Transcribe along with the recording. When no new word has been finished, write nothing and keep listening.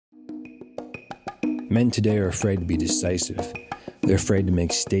Men today are afraid to be decisive. They're afraid to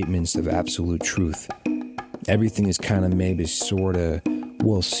make statements of absolute truth. Everything is kind of maybe, sort of,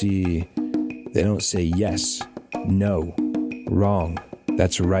 we'll see. They don't say yes, no, wrong,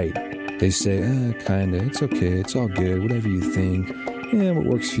 that's right. They say, kind of, it's okay, it's all good, whatever you think. Yeah, what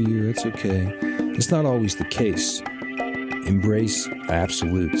works for you, it's okay. It's not always the case. Embrace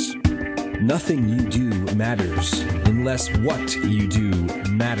absolutes. Nothing you do matters unless what you do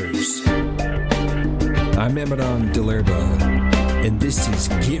matters. I'm Amadon Delerba, and this is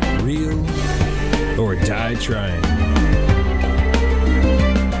Get Real or Die Trying.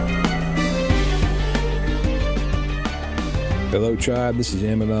 Hello, tribe. This is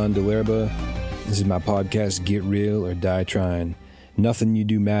Amadon Delerba. This is my podcast, Get Real or Die Trying. Nothing you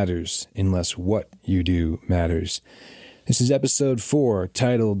do matters unless what you do matters. This is episode 4,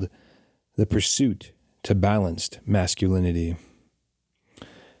 titled The Pursuit to Balanced Masculinity.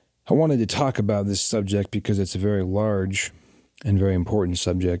 I wanted to talk about this subject because it's a very large and very important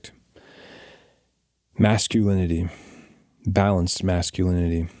subject. Masculinity, balanced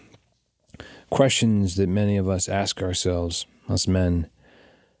masculinity. Questions that many of us ask ourselves, us men.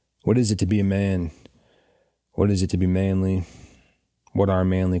 What is it to be a man? What is it to be manly? What are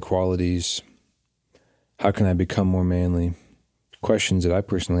manly qualities? How can I become more manly? Questions that I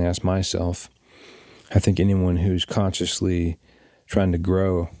personally ask myself. I think anyone who's consciously trying to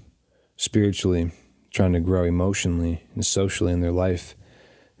grow spiritually, trying to grow emotionally and socially in their life,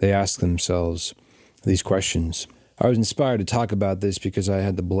 they ask themselves these questions. I was inspired to talk about this because I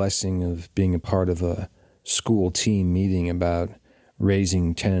had the blessing of being a part of a school team meeting about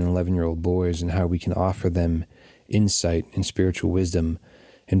raising 10 and 11-year-old boys and how we can offer them insight and spiritual wisdom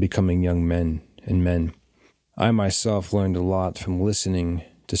in becoming young men and men. I myself learned a lot from listening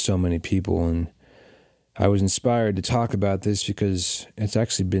to so many people, and I was inspired to talk about this because it's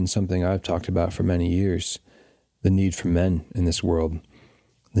actually been something I've talked about for many years. The need for men in this world,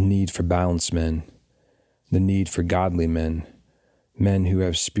 the need for balanced men, the need for godly men, men who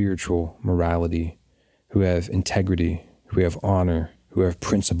have spiritual morality, who have integrity, who have honor, who have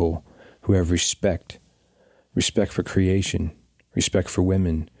principle, who have respect for creation, respect for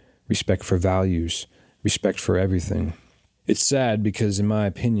women, respect for values, respect for everything. It's sad because, in my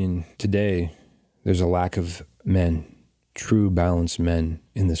opinion, today, there's a lack of men, true balanced men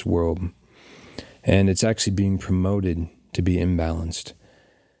in this world. And it's actually being promoted to be imbalanced.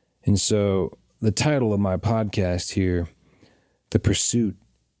 And so the title of my podcast here, The Pursuit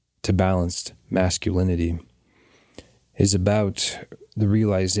to Balanced Masculinity, is about the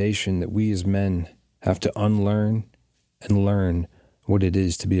realization that we as men have to unlearn and learn what it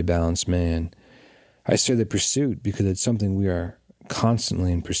is to be a balanced man. I say the pursuit because it's something we are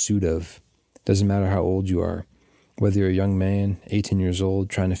constantly in pursuit of. Doesn't matter how old you are, whether you're a young man, 18 years old,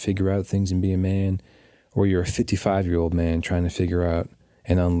 trying to figure out things and be a man, or you're a 55-year-old man trying to figure out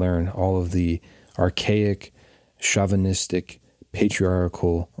and unlearn all of the archaic, chauvinistic,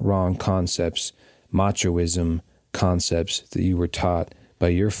 patriarchal, wrong concepts, machoism concepts that you were taught by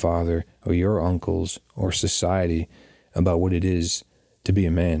your father or your uncles or society about what it is to be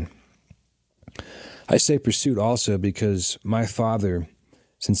a man. I say pursuit also because my father,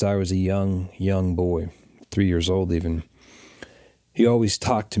 since I was a young boy, 3 years old even, he always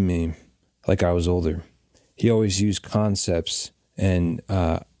talked to me like I was older. He always used concepts and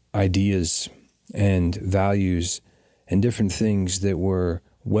ideas and values and different things that were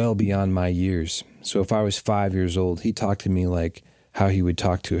well beyond my years. So if I was 5 years old, he talked to me like how he would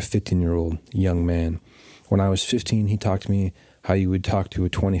talk to a 15-year-old young man. When I was 15, he talked to me how you would talk to a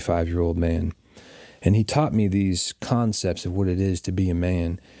 25-year-old man. And he taught me these concepts of what it is to be a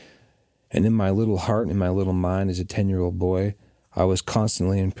man. And in my little heart and in my little mind as a 10-year-old boy, I was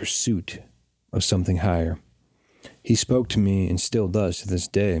constantly in pursuit of something higher. He spoke to me, and still does to this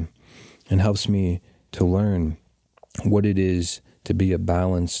day, and helps me to learn what it is to be a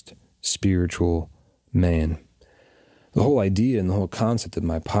balanced, spiritual man. The whole idea and the whole concept of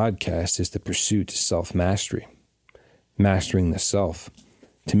my podcast is the pursuit to self-mastery, mastering the self.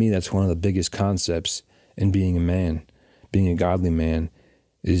 To me, that's one of the biggest concepts in being a man, being a godly man,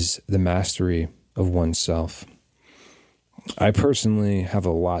 is the mastery of oneself. I personally have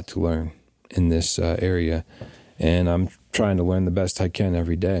a lot to learn in this area, and I'm trying to learn the best I can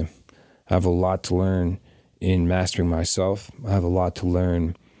every day. I have a lot to learn in mastering myself. I have a lot to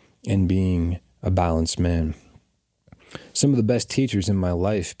learn in being a balanced man. Some of the best teachers in my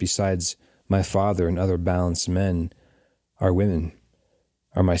life, besides my father and other balanced men, are women,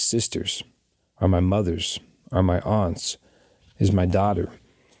 are my sisters, are my mothers, are my aunts, is my daughter,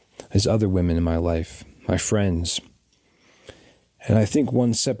 is other women in my life, my friends. And I think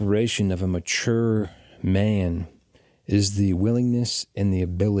one separation of a mature man is the willingness and the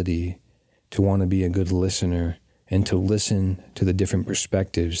ability to want to be a good listener and to listen to the different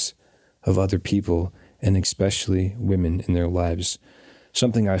perspectives of other people, and especially women in their lives.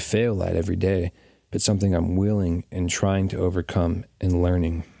 Something I fail at every day, but something I'm willing and trying to overcome and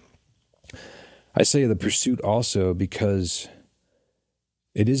learning. I say the pursuit also because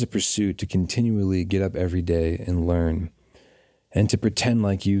it is a pursuit to continually get up every day and learn, and to pretend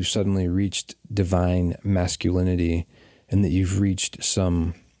like you've suddenly reached divine masculinity and that you've reached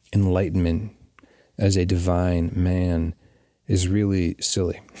some enlightenment as a divine man is really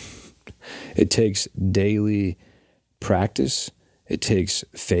silly. It takes daily practice. It takes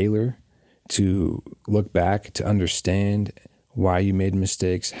failure to look back, to understand why you made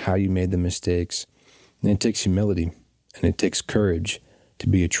mistakes, how you made the mistakes. And it takes humility and it takes courage to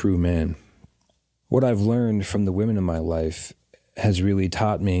be a true man. What I've learned from the women in my life has really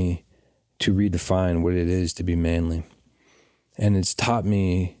taught me to redefine what it is to be manly. And it's taught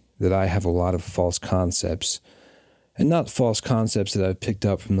me that I have a lot of false concepts, and not false concepts that I've picked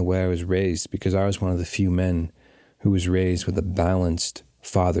up from the way I was raised, because I was one of the few men who was raised with a balanced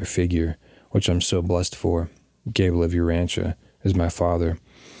father figure, which I'm so blessed for. Gabriel of Urantia is my father,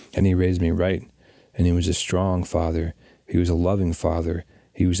 and he raised me right, and he was a strong father. He was a loving father.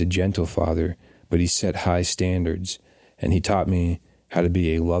 He was a gentle father, but he set high standards, and he taught me how to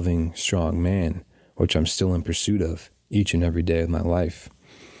be a loving, strong man, which I'm still in pursuit of each and every day of my life.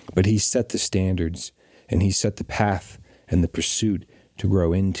 But he set the standards, and he set the path and the pursuit to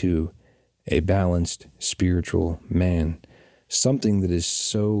grow into a balanced spiritual man, something that is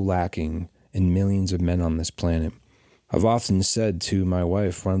so lacking in millions of men on this planet. I've often said to my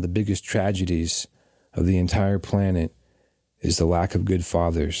wife, one of the biggest tragedies of the entire planet is the lack of good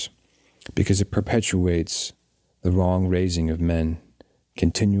fathers, because it perpetuates the wrong raising of men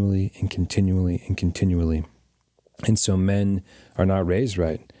continually and continually and continually. And so men are not raised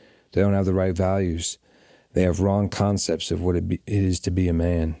right. They don't have the right values. They have wrong concepts of what it is to be a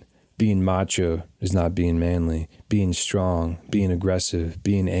man. Being macho is not being manly. Being strong, being aggressive,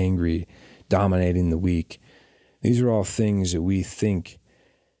 being angry, dominating the weak. These are all things that we think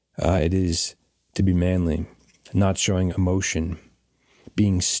it is to be manly. Not showing emotion,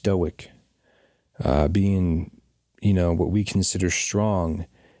 being stoic, being, what we consider strong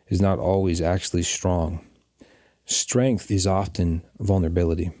is not always actually strong. Strength is often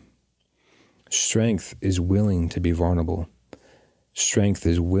vulnerability. Strength is willing to be vulnerable. Strength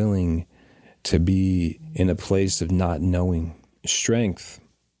is willing to be in a place of not knowing. Strength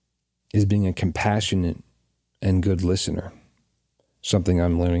is being a compassionate and good listener, something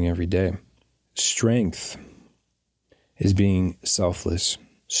I'm learning every day. Strength is being selfless.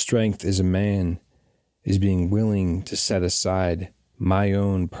 Strength as a man is being willing to set aside my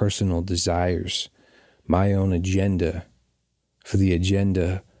own personal desires, my own agenda for the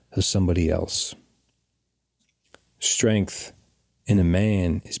agenda of somebody else. Strength in a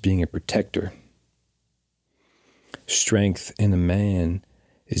man is being a protector. Strength in a man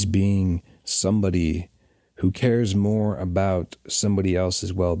is being somebody who cares more about somebody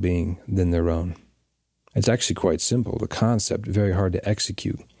else's well-being than their own. It's actually quite simple. The concept, very hard to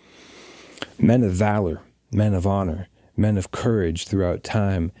execute. Men of valor, men of honor, men of courage throughout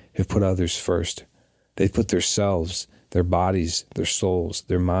time have put others first. They've put themselves, their bodies, their souls,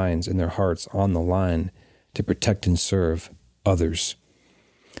 their minds, and their hearts on the line to protect and serve others.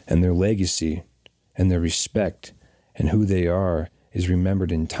 And their legacy and their respect and who they are is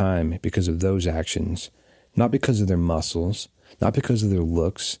remembered in time because of those actions, not because of their muscles, not because of their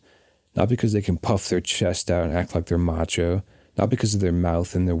looks, not because they can puff their chest out and act like they're macho, not because of their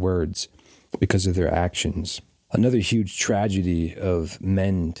mouth and their words, but because of their actions. Another huge tragedy of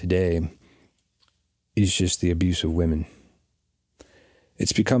men today is just the abuse of women.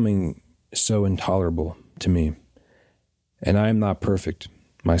 It's becoming so intolerable to me. And I am not perfect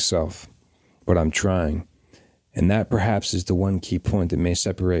myself, but I'm trying. And that perhaps is the one key point that may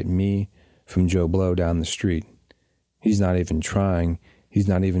separate me from Joe Blow down the street. He's not even trying. He's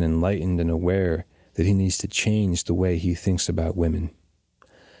not even enlightened and aware that he needs to change the way he thinks about women.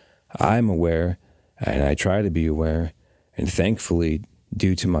 I'm aware, and I try to be aware, and thankfully,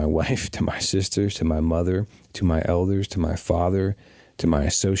 due to my wife, to my sisters, to my mother, to my elders, to my father, to my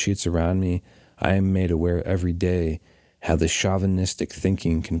associates around me, I am made aware every day how the chauvinistic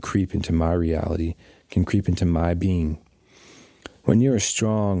thinking can creep into my reality, can creep into my being. When you're a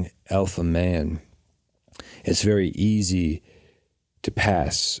strong alpha man, it's very easy to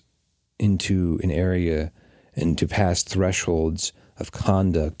pass into an area and to pass thresholds of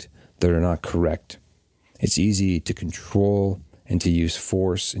conduct that are not correct. It's easy to control and to use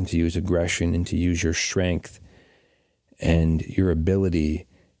force and to use aggression and to use your strength and your ability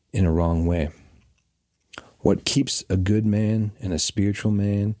in a wrong way. What keeps a good man and a spiritual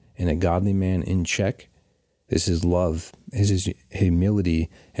man and a godly man in check is his love, is his humility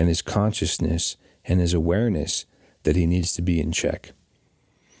and his consciousness and his awareness that he needs to be in check.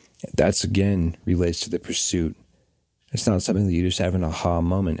 That's, again, relates to the pursuit. It's not something that you just have an aha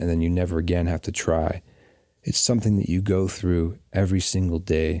moment and then you never again have to try. It's something that you go through every single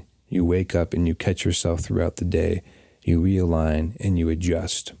day. You wake up and you catch yourself throughout the day. You realign and you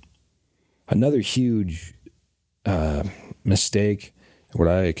adjust. Another huge mistake, what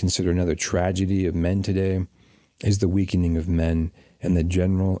I consider another tragedy of men today, is the weakening of men and the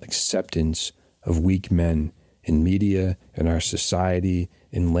general acceptance of weak men in media, in our society,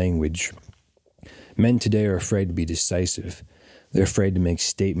 in language. Men today are afraid to be decisive. They're afraid to make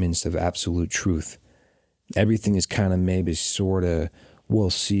statements of absolute truth. Everything is kind of maybe sort of, we'll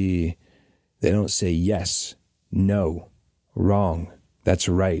see. They don't say yes, no, wrong, that's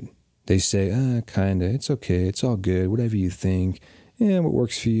right. They say, kind of, it's okay, it's all good, whatever you think. Yeah, what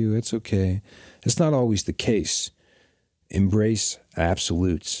works for you, it's okay. It's not always the case. Embrace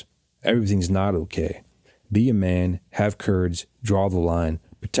absolutes. Everything's not okay. Be a man, have courage, draw the line,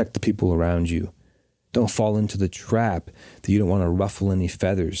 protect the people around you. Don't fall into the trap that you don't want to ruffle any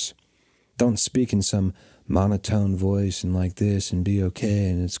feathers. Don't speak in some monotone voice and like this and be okay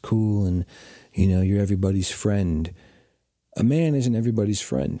and it's cool and, you're everybody's friend. A man isn't everybody's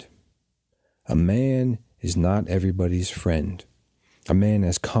friend. A man is not everybody's friend. A man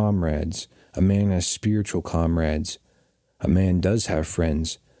has comrades. A man has spiritual comrades. A man does have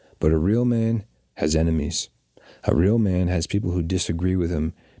friends, but a real man has enemies. A real man has people who disagree with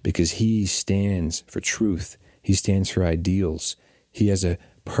him because he stands for truth. He stands for ideals. He has a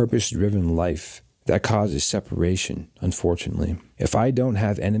purpose-driven life. That causes separation, unfortunately. If I don't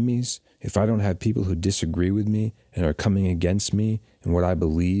have enemies, if I don't have people who disagree with me and are coming against me and what I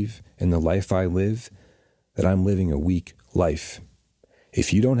believe and the life I live, then I'm living a weak life.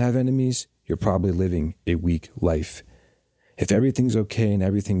 If you don't have enemies, you're probably living a weak life. If everything's okay and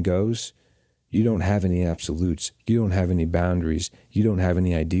everything goes, you don't have any absolutes. You don't have any boundaries. You don't have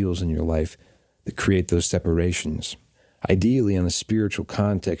any ideals in your life that create those separations. Ideally, in a spiritual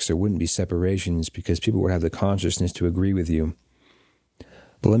context, there wouldn't be separations because people would have the consciousness to agree with you.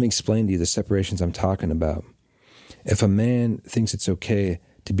 But let me explain to you the separations I'm talking about. If a man thinks it's okay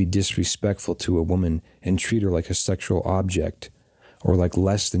to be disrespectful to a woman and treat her like a sexual object or like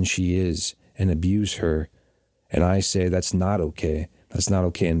less than she is and abuse her, and I say that's not okay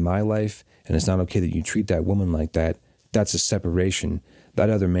in my life, and it's not okay that you treat that woman like that, that's a separation. That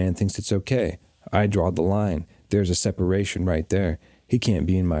other man thinks it's okay. I draw the line. There's a separation right there. He can't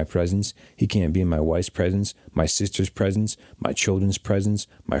be in my presence. He can't be in my wife's presence, my sister's presence, my children's presence,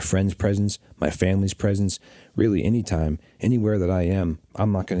 my friend's presence, my family's presence. Really, anytime, anywhere that I am,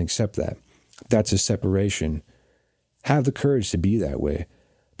 I'm not going to accept that. That's a separation. Have the courage to be that way.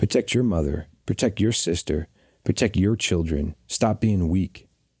 Protect your mother. Protect your sister. Protect your children. Stop being weak.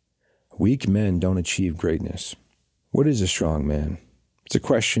 Weak men don't achieve greatness. What is a strong man? It's a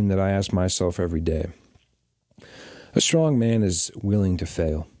question that I ask myself every day. A strong man is willing to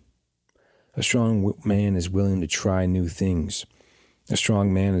fail. A strong man is willing to try new things. A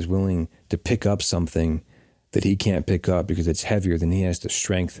strong man is willing to pick up something that he can't pick up because it's heavier than he has the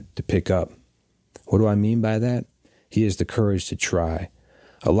strength to pick up. What do I mean by that? He has the courage to try.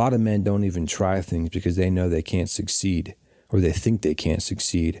 A lot of men don't even try things because they know they can't succeed, or they think they can't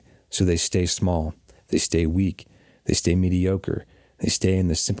succeed, so they stay small, they stay weak, they stay mediocre. They stay in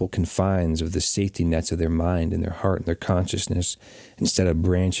the simple confines of the safety nets of their mind and their heart and their consciousness instead of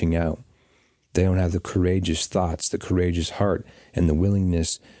branching out. They don't have the courageous thoughts, the courageous heart, and the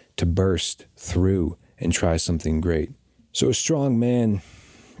willingness to burst through and try something great. So a strong man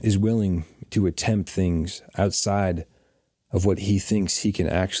is willing to attempt things outside of what he thinks he can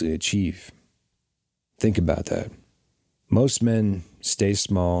actually achieve. Think about that. Most men stay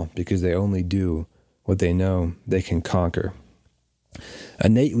small because they only do what they know they can conquer.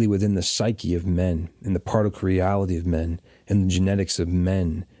 Innately within the psyche of men, in the particle reality of men, in the genetics of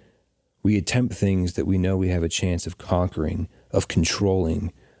men, we attempt things that we know we have a chance of conquering, of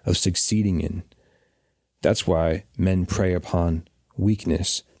controlling, of succeeding in. That's why men prey upon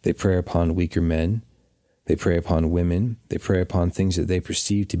weakness. They prey upon weaker men. They prey upon women. They prey upon things that they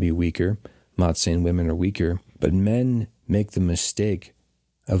perceive to be weaker. I'm not saying women are weaker, but men make the mistake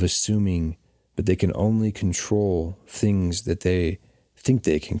of assuming that they can only control things that they think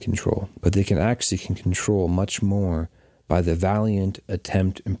they can control, but they can control much more by the valiant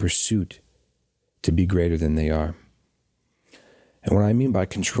attempt and pursuit to be greater than they are. And what I mean by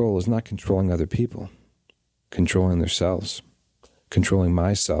control is not controlling other people, controlling themselves. Controlling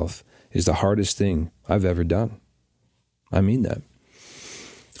myself is the hardest thing I've ever done. I mean that.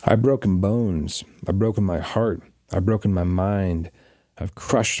 I've broken bones. I've broken my heart. I've broken my mind. I've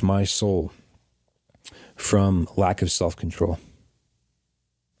crushed my soul from lack of self-control,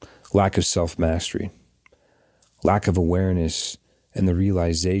 lack of self-mastery, lack of awareness, and the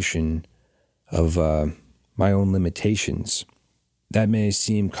realization of my own limitations. That may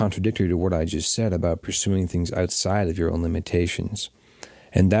seem contradictory to what I just said about pursuing things outside of your own limitations.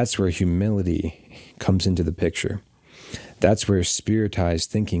 And that's where humility comes into the picture. That's where spiritized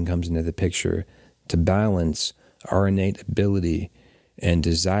thinking comes into the picture, to balance our innate ability and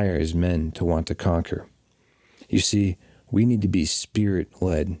desire as men to want to conquer. You see, we need to be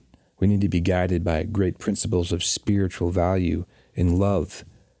spirit-led. We need to be guided by great principles of spiritual value and love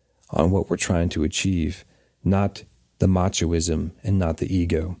on what we're trying to achieve, not the machoism and not the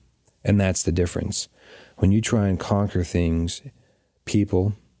ego. And that's the difference. When you try and conquer things,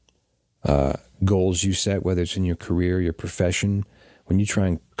 people, goals you set, whether it's in your career, your profession, when you try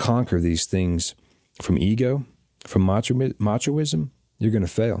and conquer these things from ego, from machoism, you're going to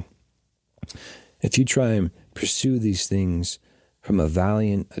fail. If you try and pursue these things from a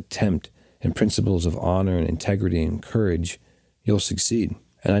valiant attempt and principles of honor and integrity and courage, you'll succeed.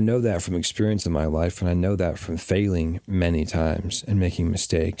 And I know that from experience in my life, and I know that from failing many times and making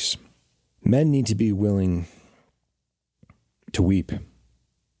mistakes. Men need to be willing to weep.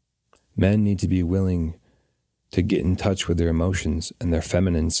 Men need to be willing to get in touch with their emotions and their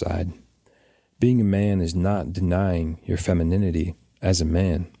feminine side. Being a man is not denying your femininity as a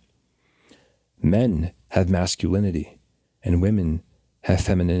man. Men have masculinity, and women have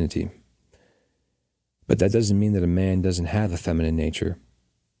femininity. But that doesn't mean that a man doesn't have a feminine nature.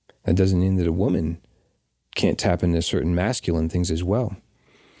 That doesn't mean that a woman can't tap into certain masculine things as well.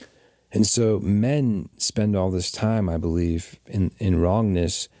 And so men spend all this time, I believe, in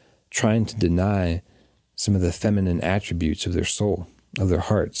wrongness, trying to deny some of the feminine attributes of their soul, of their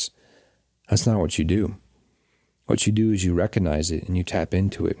hearts. That's not what you do. What you do is you recognize it and you tap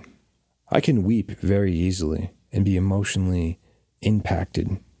into it. I can weep very easily and be emotionally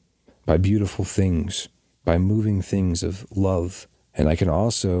impacted by beautiful things, by moving things of love. And I can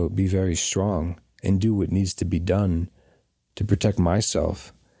also be very strong and do what needs to be done to protect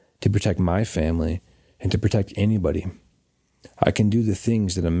myself, to protect my family, and to protect anybody. I can do the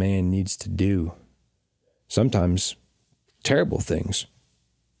things that a man needs to do. Sometimes terrible things,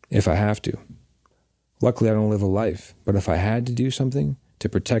 if I have to. Luckily, I don't live a life, but if I had to do something to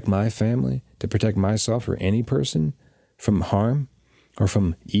protect my family, to protect myself or any person from harm or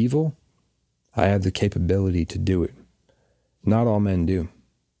from evil, I have the capability to do it. Not all men do.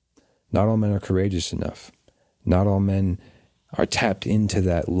 Not all men are courageous enough. Not all men are tapped into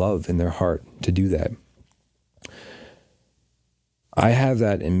that love in their heart to do that. I have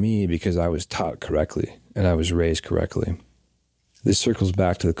that in me because I was taught correctly and I was raised correctly. This circles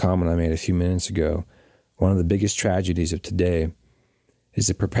back to the comment I made a few minutes ago. One of the biggest tragedies of today is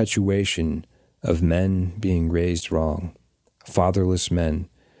the perpetuation of men being raised wrong. Fatherless men,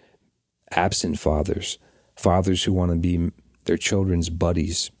 absent fathers, fathers who want to be their children's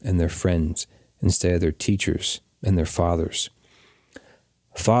buddies and their friends instead of their teachers and their fathers.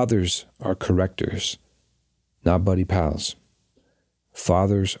 Fathers are correctors, not buddy pals.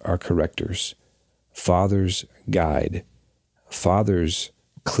 Fathers are correctors. Fathers guide. Fathers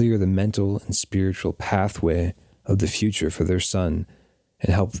clear the mental and spiritual pathway of the future for their son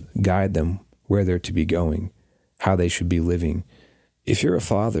and help guide them where they're to be going, how they should be living. If you're a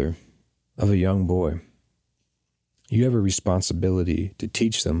father of a young boy, you have a responsibility to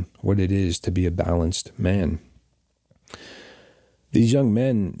teach them what it is to be a balanced man. These young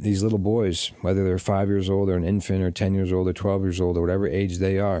men, these little boys, whether they're 5 years old or an infant or 10 years old or 12 years old or whatever age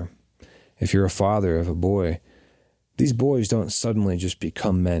they are, if you're a father of a boy, these boys don't suddenly just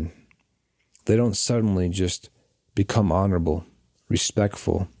become men. They don't suddenly just become honorable,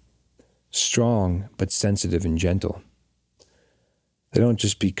 respectful, strong, but sensitive and gentle. They don't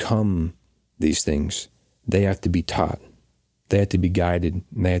just become these things. They have to be taught. They have to be guided,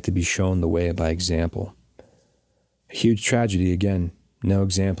 and they have to be shown the way by example. A huge tragedy, again, no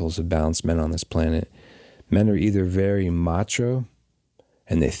examples of balanced men on this planet. Men are either very macho,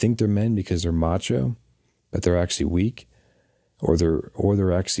 and they think they're men because they're macho, but they're actually weak, or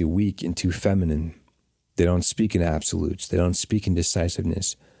they're actually weak and too feminine. They don't speak in absolutes. They don't speak in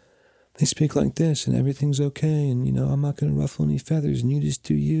decisiveness. They speak like this, and everything's okay, and, I'm not going to ruffle any feathers, and you just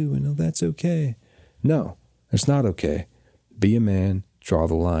do you, and that's okay. No, it's not okay. Be a man, draw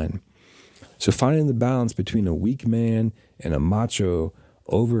the line. So finding the balance between a weak man and a macho,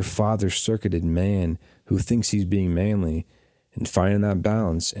 over-father-circuited man who thinks he's being manly, and finding that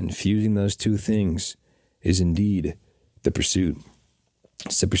balance and fusing those two things is indeed the pursuit.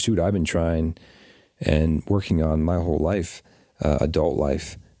 It's the pursuit I've been trying and working on my whole life, adult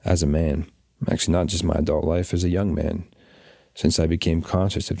life, as a man. Actually, not just my adult life, as a young man, since I became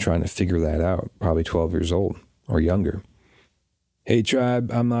conscious of trying to figure that out, probably 12 years old or younger. Hey,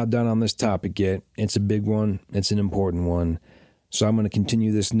 tribe, I'm not done on this topic yet. It's a big one. It's an important one. So I'm going to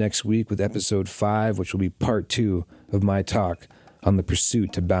continue this next week with episode 5, which will be part 2 of my talk on the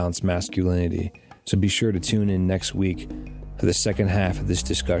pursuit to balance masculinity. So be sure to tune in next week for the second half of this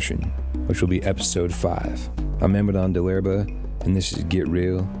discussion, which will be episode 5. I'm Amadon Delerba, and this is Get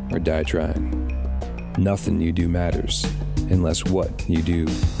Real or Die Trying. Nothing you do matters unless what you do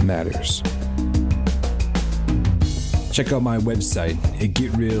matters. Check out my website at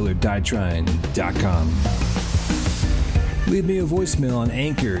getrealordietrying.com. Leave me a voicemail on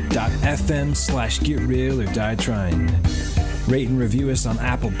anchor.fm/getrealordietrying. Rate and review us on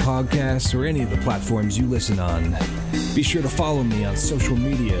Apple Podcasts or any of the platforms you listen on. Be sure to follow me on social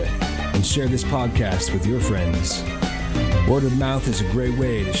media and share this podcast with your friends. Word of mouth is a great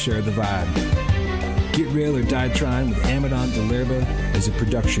way to share the vibe. Get Real or Die Trying with Amadon Delerba is a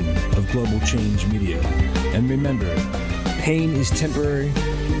production of Global Change Media. And remember, pain is temporary,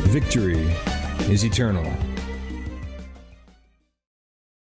 victory is eternal.